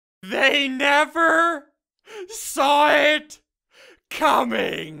They never saw it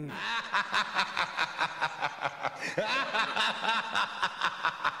coming.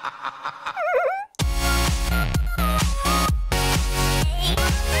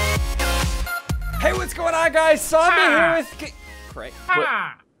 Hey, what's going on, guys? SSundee here with Craig.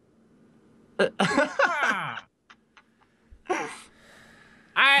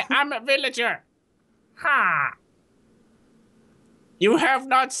 I'm a villager. Ha! You have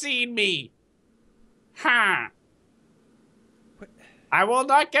not seen me. Ha! I will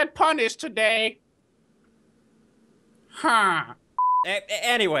not get punished today. Ha!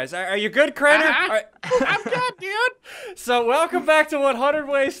 Anyways, are you good, Crainer? I'm good, dude. So, welcome back to 100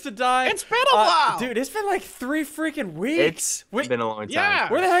 Ways to Die. It's been a while. Dude, it's been like 3 freaking weeks. It's been a long time.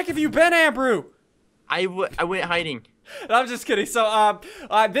 Yeah. Where the heck have you been, Ambrew? I went hiding. I'm just kidding. So,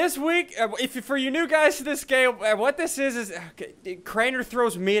 this week, for you new guys to this game, what this is Crainer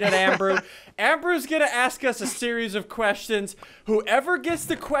throws meat at Ambrew. Ambrew's gonna ask us a series of questions. Whoever gets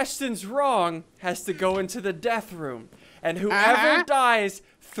the questions wrong has to go into the death room. And whoever dies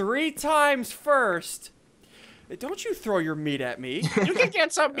 3 times first... Don't you throw your meat at me. You can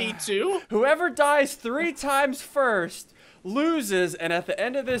get some meat, too. Whoever dies 3 times first loses, and at the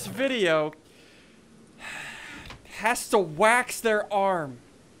end of this video... has to wax their arm.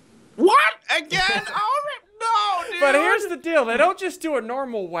 What? Again? No, dude. But here's the deal. They don't just do a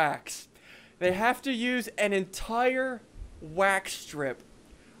normal wax. They have to use an entire wax strip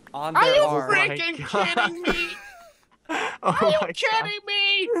on their arm. Are you freaking kidding me? Are you kidding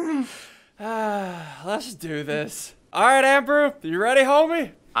me? Let's do this. All right, Ambrew. You ready,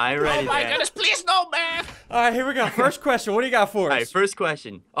 homie? I'm ready. Oh my goodness, please no, man. All right, here we go. First question. What do you got for us? All right, first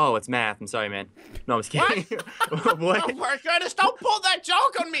question. Oh, it's math. I'm sorry, man. No, I'm just kidding. What? Oh my goodness, don't pull that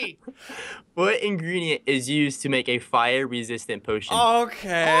joke on me. What ingredient is used to make a fire-resistant potion?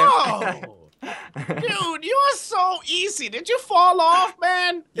 Okay. Oh. Dude, you are so easy. Did you fall off,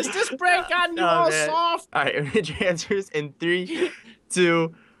 man? Is this break gotten you all man. soft? All right, your answers in 3,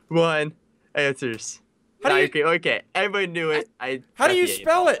 2, 1. Answers. Okay, everybody knew it. How do you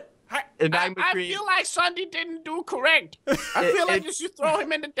spell it? I feel like SSundee didn't do correct. I feel like you should throw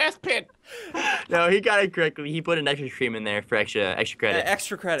him in the death pit. No, he got it correctly. He put an extra cream in there for extra credit.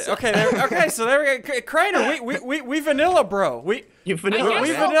 Extra credit. Okay, so there we go. Crainer, we vanilla, bro. We vanilla.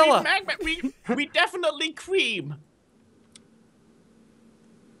 We vanilla. We definitely cream.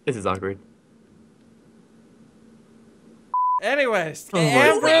 This is awkward. Anyways, Oh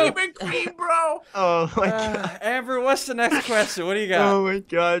Ambrew. Cream, bro. Oh my god. Ambrew, what's the next question? What do you got? Oh my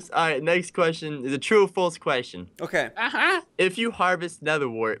gosh. Alright, next question is a true or false question. Okay. If you harvest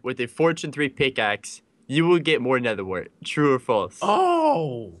netherwort with a Fortune 3 pickaxe, you will get more netherwort. True or false?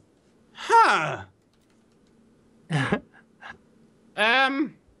 Oh. Huh. Alright,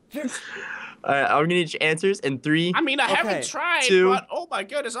 I'm gonna need your answers in 3. I mean, I haven't tried, 2, but oh my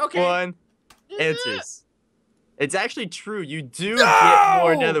goodness, okay. 1. Answers. It's actually true. You do get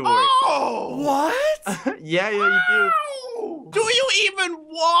more netherwort. Oh! What? Yeah, you do. Do you even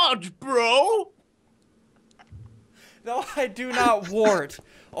want, bro? No, I do not wart.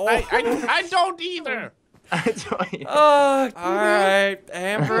 Oh. I don't either. All right,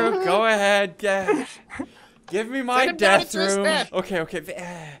 Ambrew, go ahead. Give me my death room.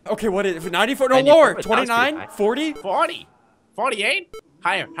 Okay, what is it? 94? No, lower. 29? 40? 40? 48?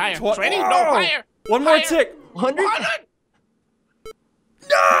 Higher. 20? No, higher. One more tick. 100?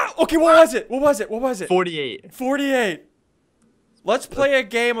 No! Okay, what was it? 48. 48. Let's play a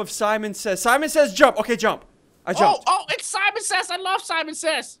game of Simon Says. Simon Says jump. Okay, jump. I jumped. Oh, it's Simon Says. I love Simon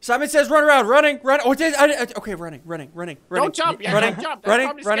Says. Simon Says run around. Running. Oh, okay, running. Don't jump. Yeah, don't jump. That's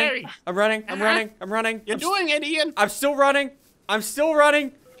probably scary. I'm running. You're doing it, Ian. I'm still running.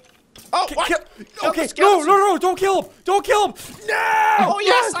 Oh, what? Okay, no, don't kill him. No! Oh,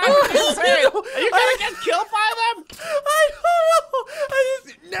 yes, Simon Says. Are you gonna get killed by them? I don't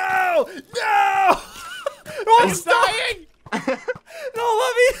know. No! Are you dying? No,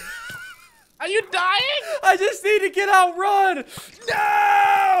 let me. Are you dying? I just need to get out, run.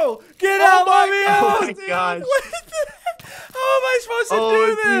 No! Get out, let me out. Oh my gosh. How am I supposed to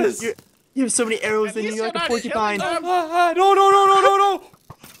do this? You have so many arrows in you, you're like a porcupine. No.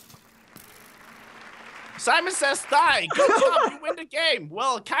 Simon Says die. Good job, you win the game.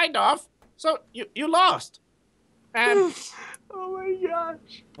 Well, kind of. So, you lost. And oh my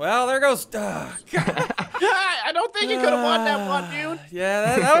gosh. Well, there goes. I don't think you could have won that one, dude.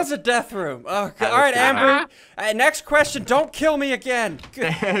 Yeah, that was a death room. Oh, all right, Ambrew. Next question. Don't kill me again. Look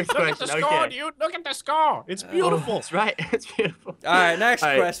at the score, dude. Look at the score. It's beautiful. That's right. It's beautiful. All right, next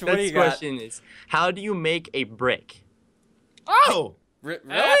question. What do you got? Next question is, how do you make a brick? Oh.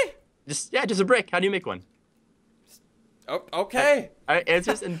 Really? Just a brick. How do you make one? Oh, okay. All right,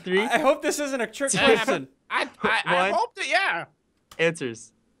 answers in 3. I hope this isn't a trick question. I One. hope that, yeah.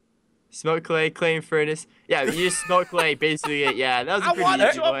 Answers. Smelt clay, clay and furnace. Yeah, you just smelt clay, basically. Yeah, that was a I pretty wanted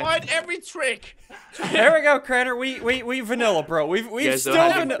easy to one. avoid every trick. There we go, Crainer. We vanilla, bro. We've guys don't still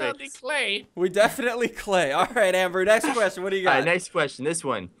have vanilla. Definitely clay. We definitely clay. All right, Ambrew. Next question. What do you All got? right, next question. This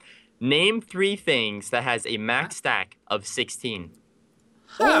one. Name 3 things that has a max stack of 16.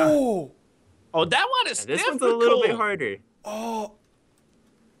 Oh. Oh, that one is This difficult. one's a little bit harder. Oh.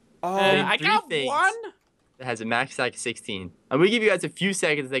 I Three got things. 1. That has a max stack of 16. I'm gonna give you guys a few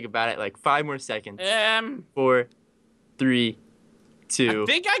seconds to think about it, like 5 more seconds. 4, 3, 2, I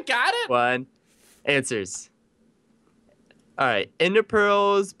think I got it. 1. Answers. All right, ender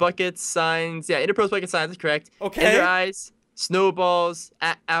pearls, buckets, signs. Yeah, ender pearls, buckets, signs is correct. Okay. Ender eyes, snowballs.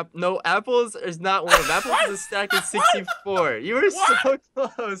 No, apples is not one of them. Apples is a stack of 64. You were so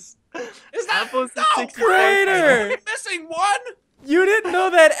close. Is that Apples is no, 64. Crainer! You're missing 1. You didn't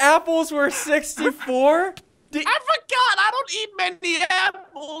know that apples were 64? I forgot. I don't eat many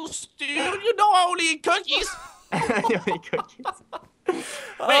apples, dude. You know I only eat cookies. You make cookies. Wait,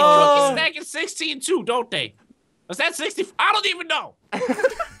 Oh. cookies stack is 16 too, don't they? Was that 60? I don't even know. Go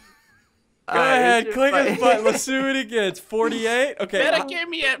ahead, click his butt. Let's see what he gets. 48? Okay. Better give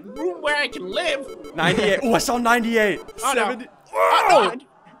me a room where I can live. 98. Oh, I saw 98. Oh, no. 70. Oh,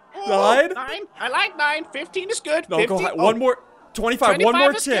 Oh, 9? 9. I like 9. 15 is good. No, 15. go ahead. One more. 25. 25 One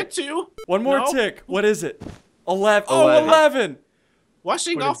more is tick. good too. One more No. tick. What is it? 11. Oh, 11. 11.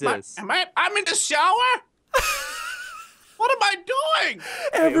 Washing What off is my. this? I'm in the shower? What am I doing?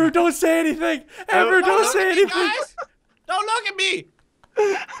 Ambrew, don't say anything. Ambrew, don't look say at me, anything. guys. Don't look at me.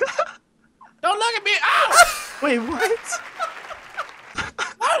 Don't look at me. Ow! Wait, what?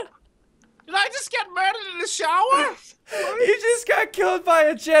 What? Did I just get murdered in the shower? He just got killed by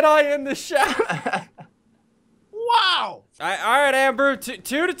a Jedi in the shower. Wow. All right, Ambrew.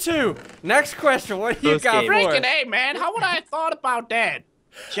 2 to 2. Next question. What do you Close got game. for Freaking us? A, man. How would I have thought about that?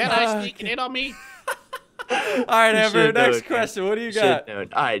 Jedi sneaking in on me? All right, You Ambrew. should Next know, question. What do you Should've got? known.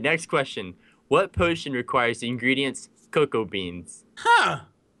 All right, next question. What potion requires the ingredients cocoa beans? Huh.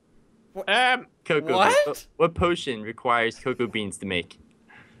 Cocoa What? beans. What potion requires cocoa beans to make?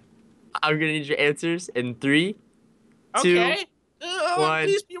 I'm gonna need your answers in 3, 2, Okay. one.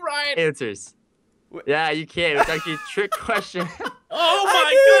 Please be right. answers. Yeah, you can. It's actually a trick question. Oh I my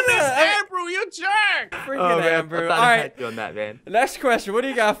knew goodness, that. Ambrew, you jerk! Freaking Oh, man, Ambrew. I All thought I right. had you on that, man. Next question. What do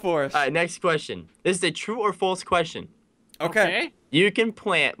you got for us? All right, next question. This is a true or false question. Okay. You can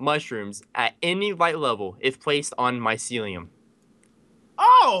plant mushrooms at any light level if placed on mycelium.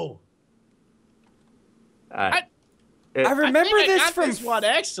 Oh! I I remember think I this got from. this one,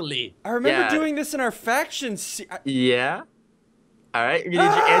 actually. I remember Yeah. doing this in our faction. Yeah. All right, we're gonna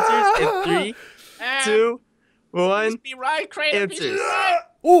need your answers in 3, 2, 1. Please be right, Crainer. Please be Answers. right.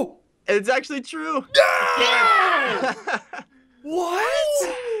 Oh, It's actually true. No!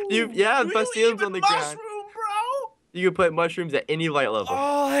 what? Yeah, Do mycelium's you on even the ground. mushroom, bro? You can plant mushrooms at any light level.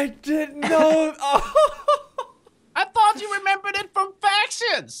 Oh, I didn't know. Oh, I thought you remembered it from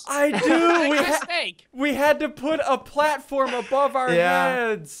factions. I do. Big mistake. We had to put a platform above our Yeah.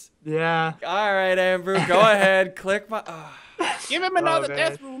 heads. Yeah. All right, Ambrew, go ahead. Click my. Give him another man.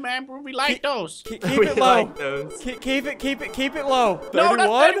 death room, Ambrew. We like those. Keep We it low. like those. Keep it low. 31? No,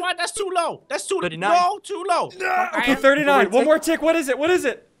 not 31. That's too low. That's too 39. low. Too low. Okay, 39. One more tick. What is it? What is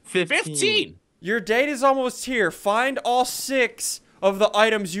it? 15. Your date is almost here. Find all 6 of the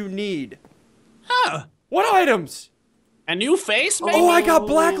items you need. Huh. What items? A new face, maybe? Oh, I got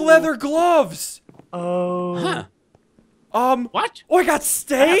black leather gloves. Oh. Huh. What? Oh, I got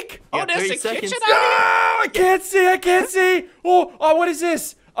steak. Oh, Yeah, there's 30 a kitchen seconds. out here? Oh, I can't see. I can't see. Oh, what is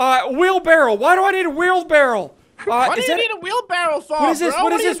this? Wheelbarrow. Why do I need a wheelbarrow? What is do you that- need a wheelbarrow for, What is this? bro?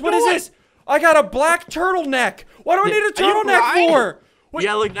 What is are you this? What is doing? this? I got a black turtleneck. Why do I need a Are you turtleneck blind? for? What? You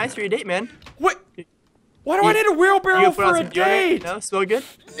gotta look nice for your date, man. What? Why do I need a You wheelbarrow gonna put on for a some deodorant? date? No, smell good?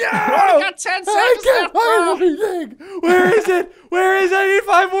 You only got 10 I seconds can't left, bro. find anything. Where is it? Where is it? I need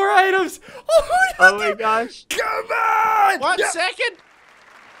 5 more items. Oh my gosh. Come on. 1 second.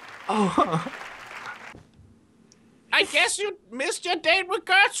 Oh. I guess you missed your date with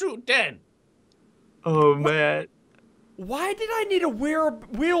Gertrude then. Oh man. Why did I need a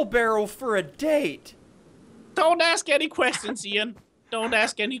wheelbarrow for a date? Don't ask any questions, Ian. Don't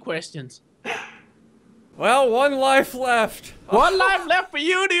ask any questions. Well, 1 life left. One life left for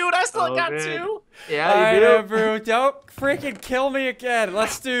you, dude. I still Oh, got man. 2. All Yeah, right, you do. Ambrew, don't freaking kill me again.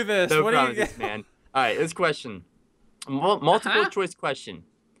 Let's do this. No what do you promises, man. All right, this question. Multiple choice question.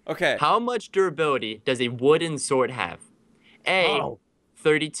 Okay. How much durability does a wooden sword have? A, Oh.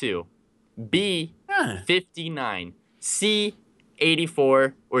 32, B, 59, C,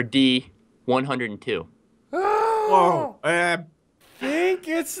 84, or D, 102? Oh, Whoa. think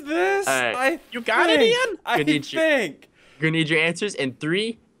it's this. Alright. You got it, Ian? I think. Gonna need your answers in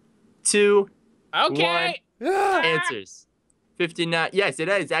 3, 2, Okay. 1. Answers. 59. Yes, it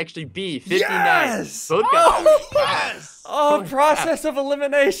is actually B. 59. Yes! Both got Yes. Oh, process of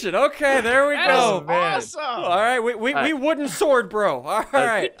elimination. Okay, there we That go. is man. awesome. All right, we wooden sword, bro. All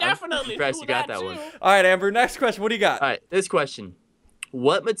right. Definitely impressed do you got that too. one. All right, Amber, next question. What do you got? All right, this question.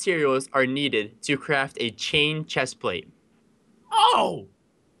 What materials are needed to craft a chain chest plate? Oh.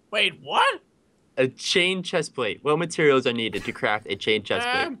 Wait, what? A chain chest plate. What materials are needed to craft a chain chest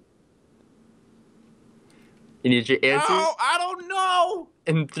plate? You need your answers? No, I don't know.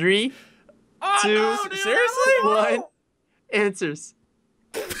 In 3, Oh, 2, no, dude, seriously? I don't know. 1. Answers.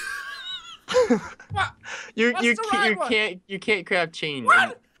 What? You What's the right one? can't craft chain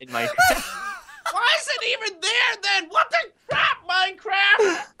What? in Minecraft. Why is it even there then? What the crap,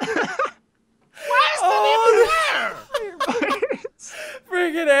 Minecraft? Why is it even there?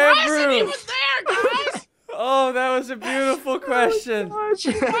 Friggin' Why is it Ambrew. even there, guys? Oh, that was a beautiful question. Why is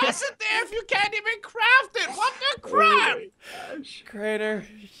it there if you can't even craft it? What the crap? Crainer,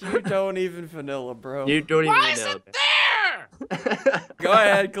 you don't even vanilla, bro. You don't even Why is know. it there? Go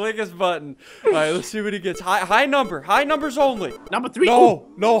ahead, click his button. All right, let's see what he gets. High number. High numbers only. Number 3.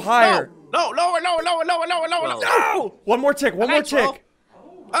 No, higher. No, lower. No! One more tick. Nice, bro.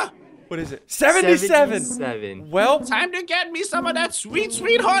 What is it? 77. 77. Well, Time to get me some of that sweet,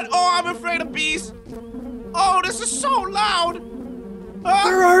 sweet hot. Oh, I'm afraid of bees. Oh, this is so loud.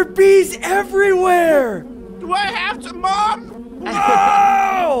 there are bees everywhere. Do I have to, Mom?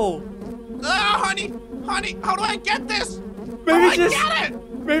 Oh! Honey, how do I get this? Maybe just, get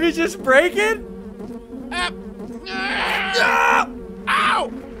it. maybe just break it.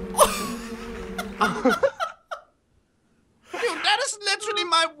 Ow! Dude, that is literally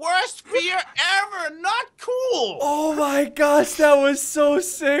my worst fear ever. Not cool. Oh my gosh, that was so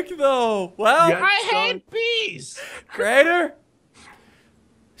sick though. Well, Yeah. I hate bees. Crainer,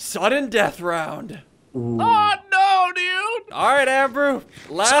 sudden death round. Ooh. Oh no, dude. All right, Ambrew.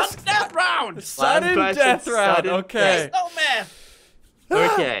 Last Some death round. sudden question, death round. sudden Okay. Oh man.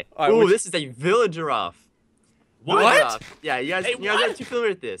 Okay. All right, Ooh, which- this is a villager off. What? Yeah, you guys, Hey, you guys what? aren't too familiar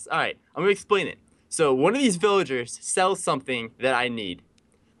with this. All right, I'm gonna explain it. So one of these villagers sells something that I need.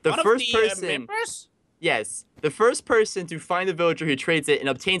 The One first of the, person, members? yes, the first person to find the villager who trades it and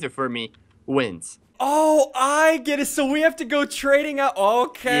obtains it for me wins. Oh, I get it. So we have to go trading out.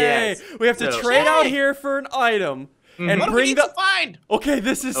 Okay. Yes. We have to So- trade out Yay. here for an item and What do we bring need the. to find? Okay,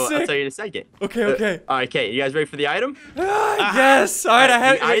 this is Oh, I'll sick. tell you in a second. Okay. All right, okay, you guys ready for the item? Yes. All right, I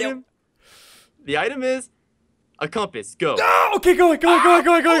have. The item is a compass. Go. Ah, okay, go. Oh, you're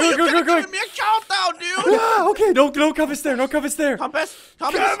giving me a countdown, dude. Ah, okay, no compass there. No compass there. Compass.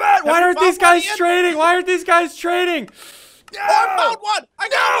 Come on, why aren't these guys trading? Why aren't these guys trading? Oh, I found one. I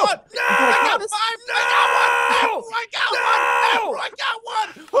got one. I got 5. No! I got one. I got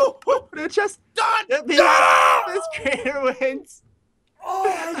one. Oh, Put it in the chest. done. This Crainer wins. Oh,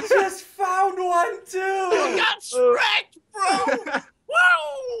 I just found one You too. got wrecked, bro.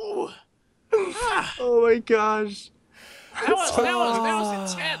 Whoa. Ah, Oh my gosh. that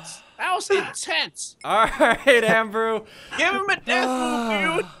was intense. That was intense. All right, Ambrew. Give him a death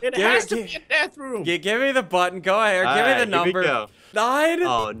room, dude. It Give has it- to be a death room. Give me the button. Go ahead. All Give me right, the here we number. go. 9? Oh,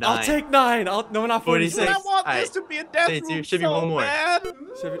 I'll 9. take 9. No, not 46. I want All this right. to be a death Say room should be so one more. bad.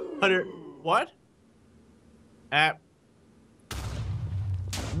 100. What?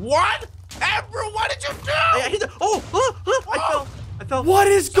 What? Ambrew, what did you do? I hit the, I fell. What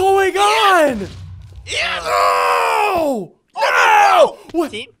is going on? Yes. No! Oh, No!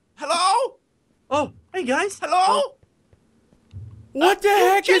 What? Team. Hello? Oh, hey guys. Hello? What the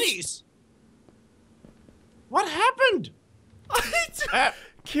heck is? Kitties. What happened?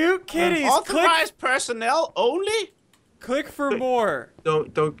 Cute kitties. Authorized personnel only? Click for more.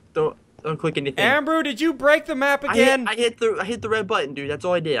 Don't click anything. Ambrew, did you break the map again? I hit the red button, dude. That's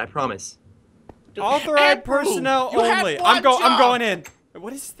all I did. I promise. Authorized Ambrew, personnel you had only. one I'm job. going in.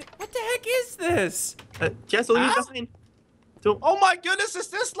 What is? What the heck is this? Jess, leave me Huh? behind. Don't. Oh my goodness, is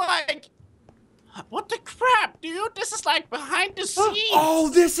this like... What the crap, dude? This is like behind the scenes. Oh,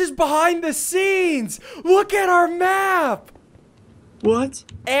 this is behind the scenes. Look at our map. What?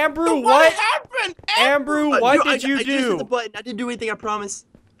 Ambrew, What what? happened? Ambrew, what dude, did you I just hit the do? button. I didn't do anything. I promise.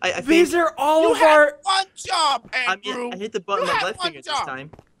 I These think- are all You of had our. one job, Andrew. I hit the button You with my had left one finger this job.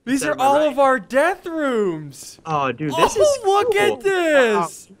 time. These instead are of my all right. of our death rooms. Oh, dude, this is Oh, look cool. at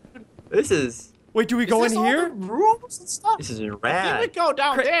this. This is Wait, do we go in here? Rooms and stuff. This is a Here rat. we go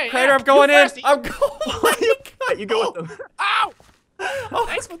down there. Crainer, yeah. I'm going in. First, I'm going. You go with them. Ow!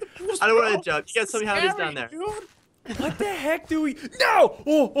 Thanks for the boost, I don't want bro. to jump. You guys tell me how it is down there. Dude. What the heck do we? No!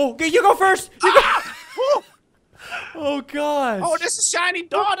 Oh, okay, you go first. You go. Woo. Oh gosh. Oh, there's a shiny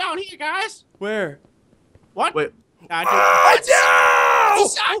door down here, guys. Where? What? Wait. Nah, dude. Oh, no!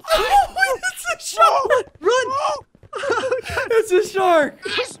 It's a shark. Oh, it's a shark. Run! It's a shark.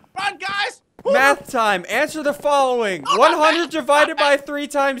 Guys, run, guys. Math time. Answer the following. 100 divided by 3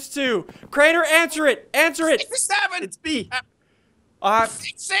 times 2. Crainer, answer it. Answer it. 67. It's B.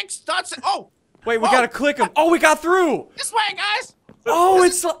 6 dots. Oh, Wait, we gotta click them. Oh, we got through. this way, guys. Oh,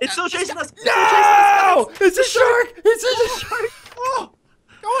 it's It's still chasing us. no! It's a shark. It's a shark. Oh,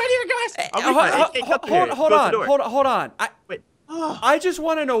 go in here, guys. Are we fine? It can't come here. Hold Close the door. on. Wait. I just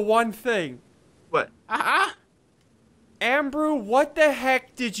want to know one thing. What? Ambrew, what the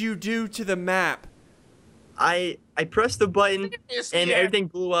heck did you do to the map? I pressed the button and everything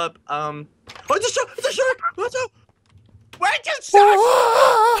blew up. Oh, it's a shark! It's a shark! Watch out! Wait, it's a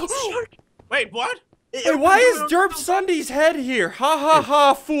shark. It's a shark! Wait, what? Hey, why is DERP head here? Ha ha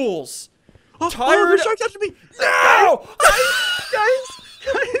ha, fools! Tired? The shark's after me! No!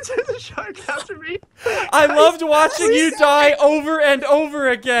 Guys, there's a shark after me. I loved watching you die over and over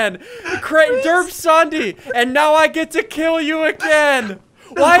again. DERP, and now I get to kill you again.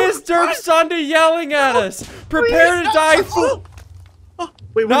 Why is DERP yelling at us? Prepare to die, fool!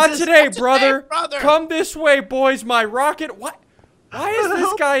 Wait, Not today, brother. brother. Come this way, boys. My rocket. What? Why is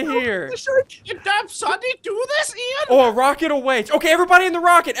this guy here? The shark. You damn Sunday do this, Ian? Oh, a rocket awaits. Okay, everybody in the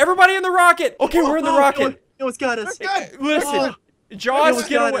rocket. Everybody in the rocket. Okay, we're in the rocket. No one's got us. We're good. Listen, Jaws, Everyone's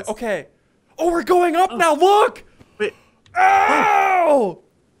get got away. us. Okay. Oh, we're going up now. Look. Wait. Ow!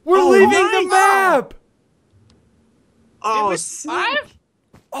 We're Oh, leaving nice. the map. Oh, Five?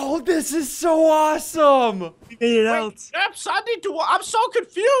 Oh, this is so awesome. we made it out. Damn Sunday do what? I'm so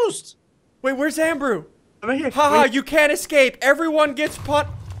confused. Wait, where's Ambrew? I'm right here. Haha, Wait. you can't escape. Everyone gets put.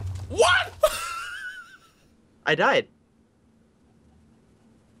 What? I died.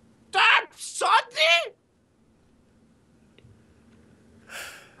 Damn Sunday?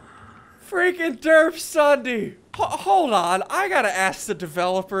 Freaking DERP. Hold on, I gotta ask the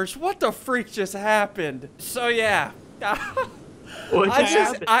developers, what the freak just happened? So yeah, What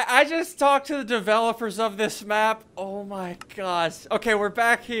I just talked to the developers of this map. Oh my gosh. Okay, we're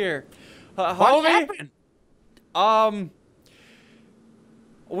back here. What Homie, happened?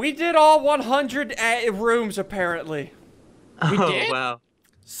 we did all 100 rooms apparently. We Oh, did? wow.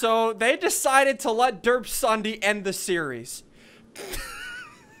 So they decided to let DERP end the series.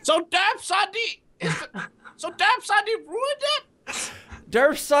 So damn Sunday ruined it?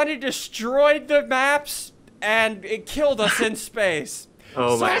 DERP destroyed the maps and it killed us in space.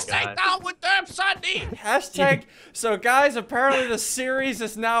 Oh my Hashtag god. down with damn Sunday. Hashtag. So guys, apparently the series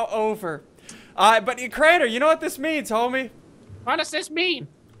is now over. But Crainer, you know what this means, homie? What does this mean?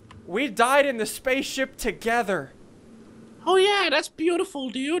 We died in the spaceship together. Oh yeah, that's beautiful,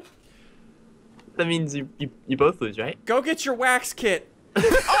 dude. That means you both lose, right? Go get your wax kit. Oh,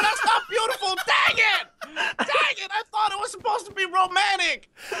 that's not beautiful. Dang it! Dang it! I thought it was supposed to be romantic.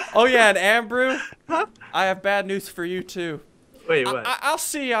 Oh yeah, and Ambrew, I have bad news for you too. Wait, what? I'll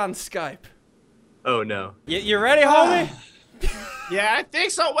see you on Skype. Oh no. You ready, homie? Yeah, I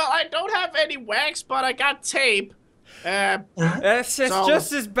think so. Well, I don't have any wax, but I got tape. It's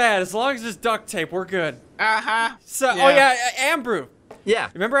just as bad. As long as it's duct tape, we're good. Uh-huh. So, Yeah. oh yeah, Ambrew. Yeah.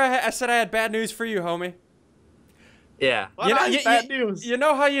 Remember I said I had bad news for you, homie? Yeah. What is bad news? You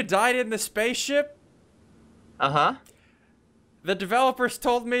know how you died in the spaceship? Uh-huh. The developers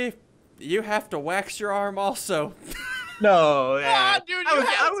told me you have to wax your arm also. No. Ah, dude,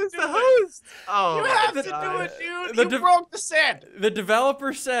 I was the host. Oh. You my have to God. do it, dude. You broke the set. The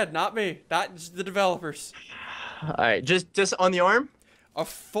developers said, not me, not just the developers. All right, just on the arm. A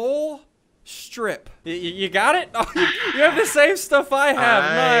full strip. You got it? Oh, you have the same stuff I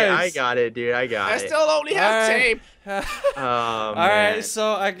have. Nice. I got it, dude. I got I it. still only have Alright. tape. Oh, All man. right,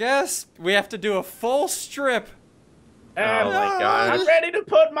 so I guess we have to do a full strip. Oh my god. I'm ready to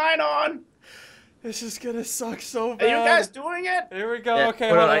put mine on. This is gonna suck so Are bad. you guys doing it? Here we go. Yeah, Okay,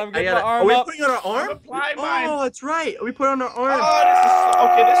 hold hold on, on. I'm I getting gotta, my arm are we up. putting on our arm? applying mine. Oh, that's right. We put on our arm.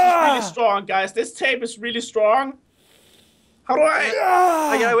 Oh, this is really strong, guys. This tape is really strong. How do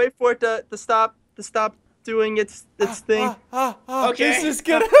I? I gotta wait for it to stop doing its thing. Okay. This is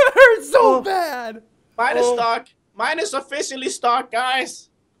gonna hurt so bad. Mine is stuck. Mine is officially stuck, guys.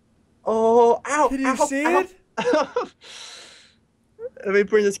 Oh, ow! Can you ow, see ow. it? Let me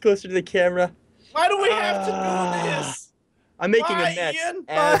bring this closer to the camera. Why do we have to do this? I'm making a mess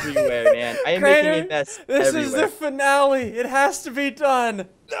everywhere, man. I am Crainer, making a mess this everywhere. is the finale. It has to be done.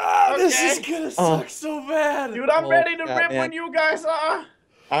 This is gonna suck so bad. Dude, I'm ready to God, rip man. when you guys are.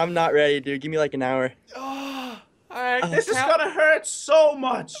 I'm not ready, dude. Give me like an hour. All right, This is gonna hurt so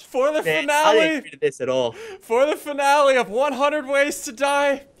much. for the Man, I didn't finale. agree to this at all. For the finale of 100 Ways to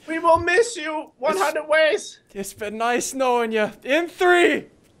Die. We will miss you 100 ways. It's been nice knowing you. In 3,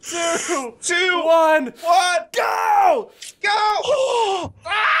 2, 2, 1, 1, go! go! Oh!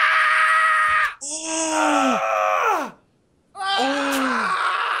 Ah! Ah!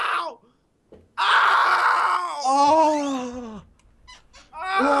 Ow! Ow! Oh,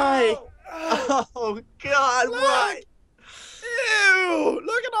 why? Ow! Oh God, why? Ew!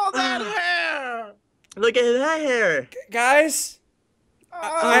 Look at all that hair! Look at that hair. Guys,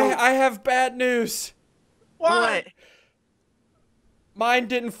 Oh, I have bad news. what? Mine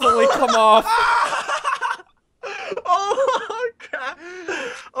didn't fully come off. Oh God.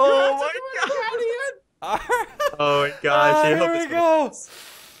 Oh my God. Oh my gosh. I hope Here we it's go.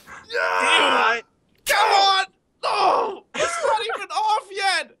 Yeah! Come on! No! It's not even off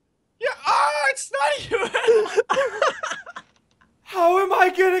yet! Yeah, oh, it's not even... How am I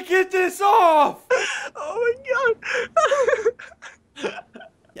gonna get this off? Oh my God.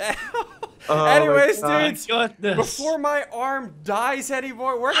 Yeah. Oh Anyways, my dudes, before my arm dies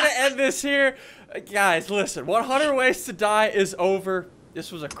anymore, we're gonna end this here. Guys, listen, 100 Ways to Die is over.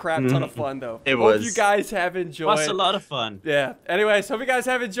 This was a crap ton of fun, though. It Hope was. you guys have enjoyed. Was a lot of fun. Yeah. Anyways, hope you guys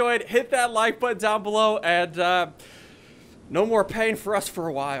have enjoyed. Hit that like button down below, and no more pain for us for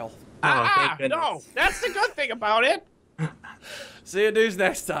a while. thank goodness. No, that's the good thing about it. See you dudes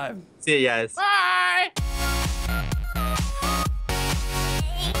next time. See you guys. Bye!